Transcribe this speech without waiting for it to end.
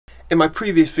In my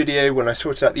previous video, when I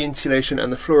sorted out the insulation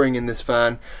and the flooring in this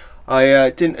van, I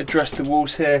didn't address the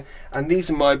walls here, and these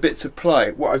are my bits of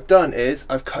ply. What I've done is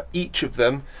I've cut each of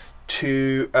them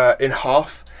in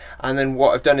half, and then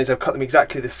what I've done is I've cut them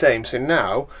exactly the same, so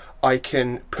now I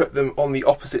can put them on the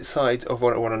opposite sides of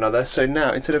one another. So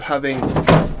now, instead of having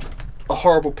a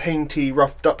horrible painty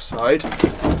roughed up side,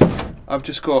 I've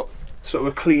just got sort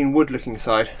of a clean wood looking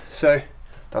side. So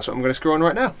that's what I'm going to screw on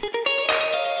right now.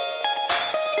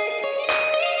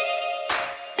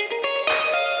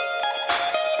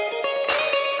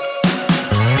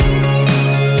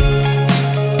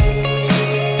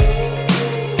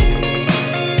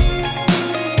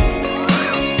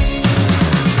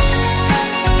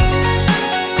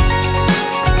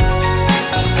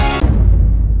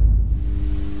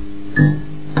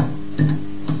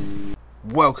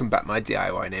 Welcome back, my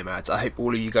DIY nomads. I hope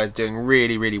all of you guys are doing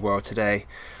really well today.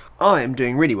 I am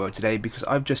doing really well today because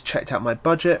I've just checked out my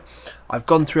budget. I've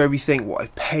gone through everything, what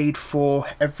I've paid for,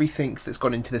 everything that's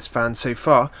gone into this van so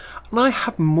far, and I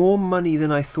have more money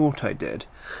than I thought I did.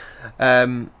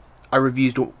 I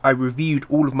reviewed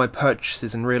all of my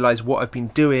purchases and realised what I've been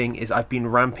doing is I've been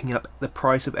ramping up the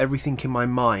price of everything in my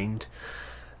mind,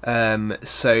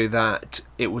 so that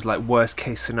it was like worst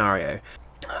case scenario.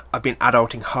 I've been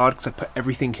adulting hard because I put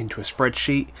everything into a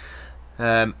spreadsheet,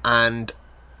 and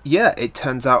yeah, it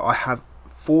turns out I have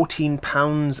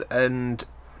 £14 and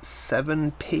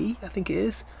 7p, I think it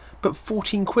is, but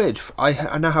 14 quid.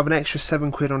 I now have an extra 7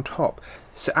 quid on top.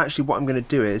 So actually what I'm going to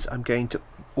do is I'm going to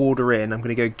order in, I'm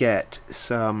going to go get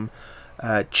some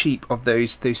cheap of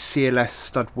those CLS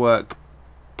stud work,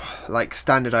 like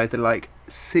standardized. They're like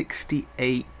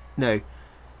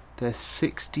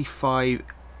 65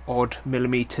 odd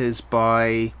millimeters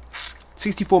by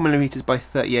 64 millimeters by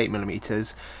 38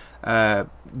 millimeters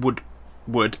wood,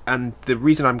 and the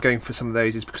reason I'm going for some of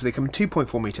those is because they come in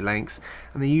 2.4 meter lengths,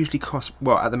 and they usually cost,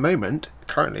 well, at the moment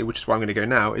currently, which is why I'm going to go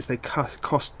now, is they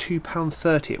cost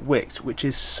 £2.30 at Wickes, which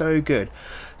is so good.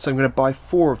 So I'm going to buy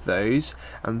 4 of those,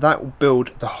 and that will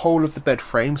build the whole of the bed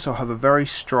frame, so I'll have a very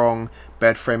strong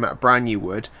bed frame out of brand new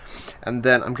wood, and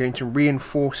then I'm going to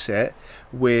reinforce it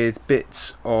with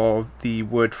bits of the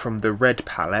wood from the red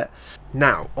pallet.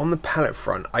 Now, on the pallet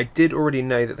front, I did already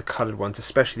know that the coloured ones,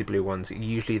 especially the blue ones,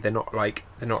 usually you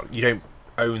don't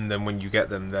own them when you get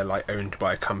them. They're like owned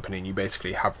by a company, and you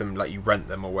basically have them, like you rent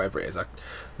them or whatever it is.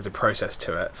 There's a process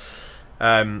to it.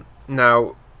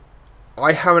 Now,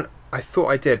 I thought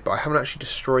I did, but I haven't actually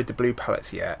destroyed the blue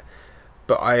pallets yet.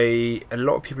 But a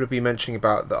lot of people have been mentioning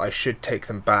about that I should take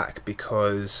them back,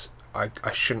 because I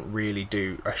shouldn't really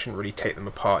take them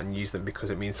apart and use them, because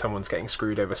it means someone's getting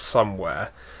screwed over somewhere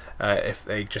if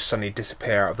they just suddenly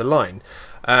disappear out of the line.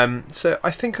 So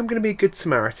I think I'm going to be a good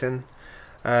Samaritan.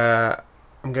 I'm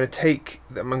going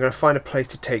to find a place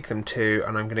to take them to,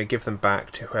 and I'm going to give them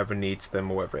back to whoever needs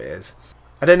them, or whatever it is.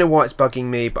 I don't know why it's bugging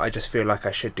me, but I just feel like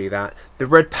I should do that. The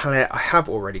red pallet I have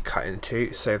already cut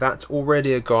into, so that's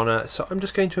already a goner. So I'm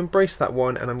just going to embrace that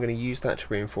one, and I'm going to use that to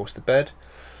reinforce the bed.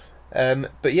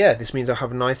 But yeah, this means I'll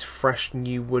have a nice fresh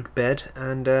new wood bed,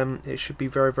 and it should be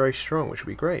very strong, which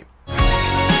will be great.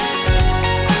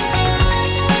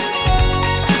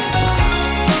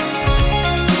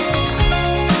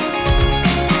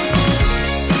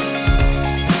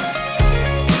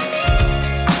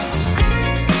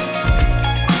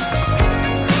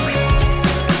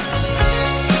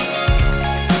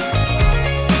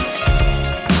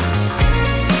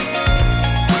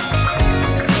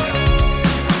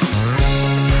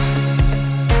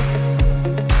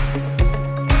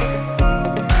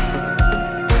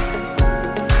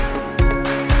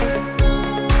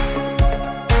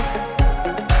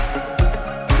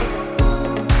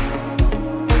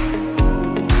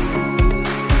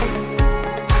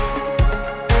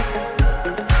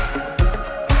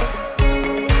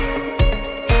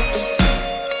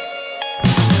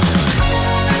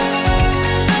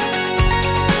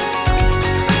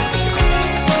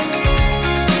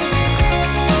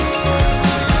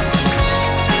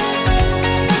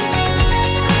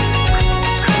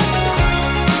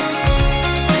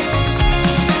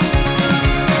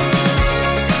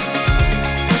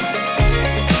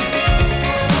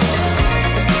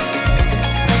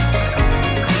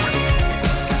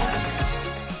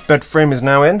 Bed frame is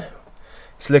now in.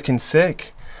 It's looking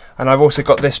sick, and I've also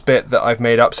got this bit that I've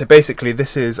made up. So basically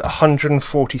this is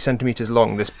 140 centimeters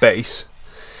long, this base,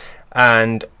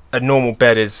 and a normal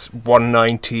bed is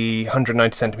 190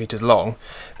 centimeters long.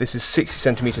 This is 60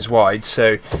 centimeters wide,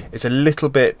 so it's a little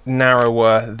bit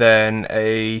narrower than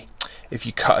if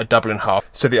you cut a double in half.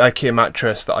 So the IKEA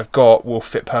mattress that I've got will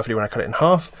fit perfectly when I cut it in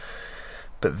half.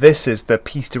 But this is the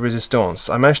piece de resistance.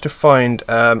 I managed to find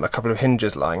a couple of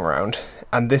hinges lying around,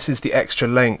 and this is the extra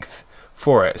length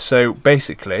for it. So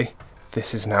basically,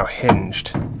 this is now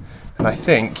hinged. And I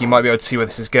think you might be able to see where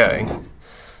this is going.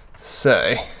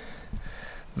 So,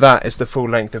 that is the full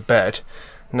length of bed.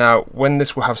 Now, when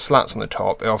this will have slats on the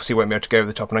top, it obviously won't be able to go over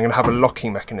the top, and I'm going to have a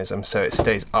locking mechanism so it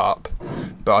stays up.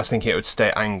 But I was thinking it would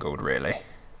stay angled, really.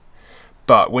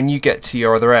 But when you get to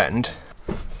your other end,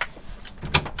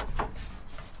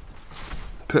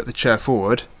 put the chair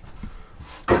forward,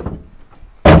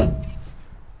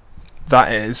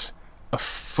 that is a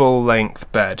full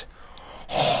length bed.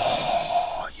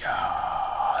 Oh,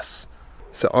 yes!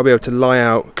 So I'll be able to lie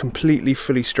out completely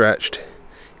fully stretched,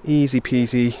 easy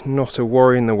peasy, not a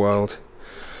worry in the world.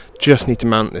 Just need to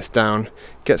mount this down,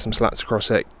 get some slats across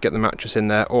it, get the mattress in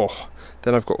there. Oh,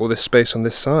 then I've got all this space on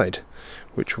this side,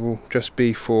 which will just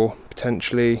be for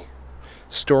potentially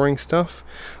storing stuff.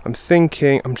 I'm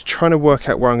trying to work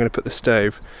out where I'm going to put the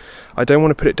stove. I don't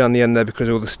want to put it down the end there because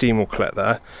all the steam will collect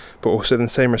there, but also in the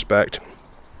same respect,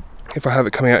 if I have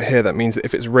it coming out here, that means that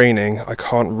if it's raining I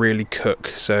can't really cook,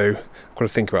 so I've got to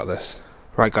think about this.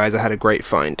 Right guys, I had a great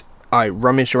find. I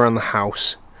rummaged around the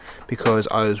house because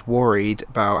I was worried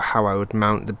about how I would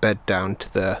mount the bed down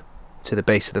to the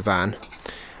base of the van,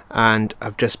 and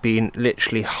I've just been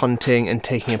literally hunting and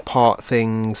taking apart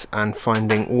things and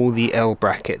finding all the L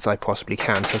brackets I possibly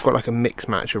can. So I've got like a mix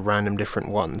match of random different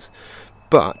ones,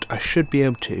 but I should be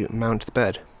able to mount the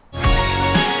bed.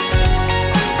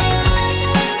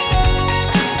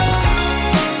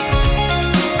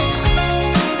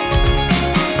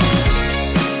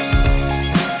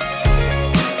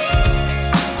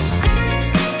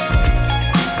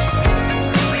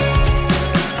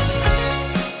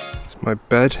 My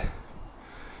bed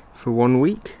for 1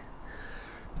 week,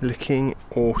 looking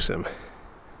awesome.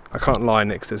 I can't lie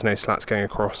in it because there's no slats going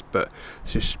across, but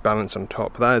it's just balanced on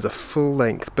top. That is a full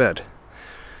length bed,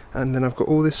 and then I've got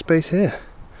all this space here,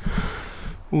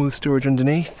 all the storage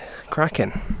underneath.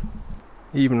 Cracking.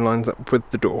 Even lines up with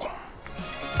the door.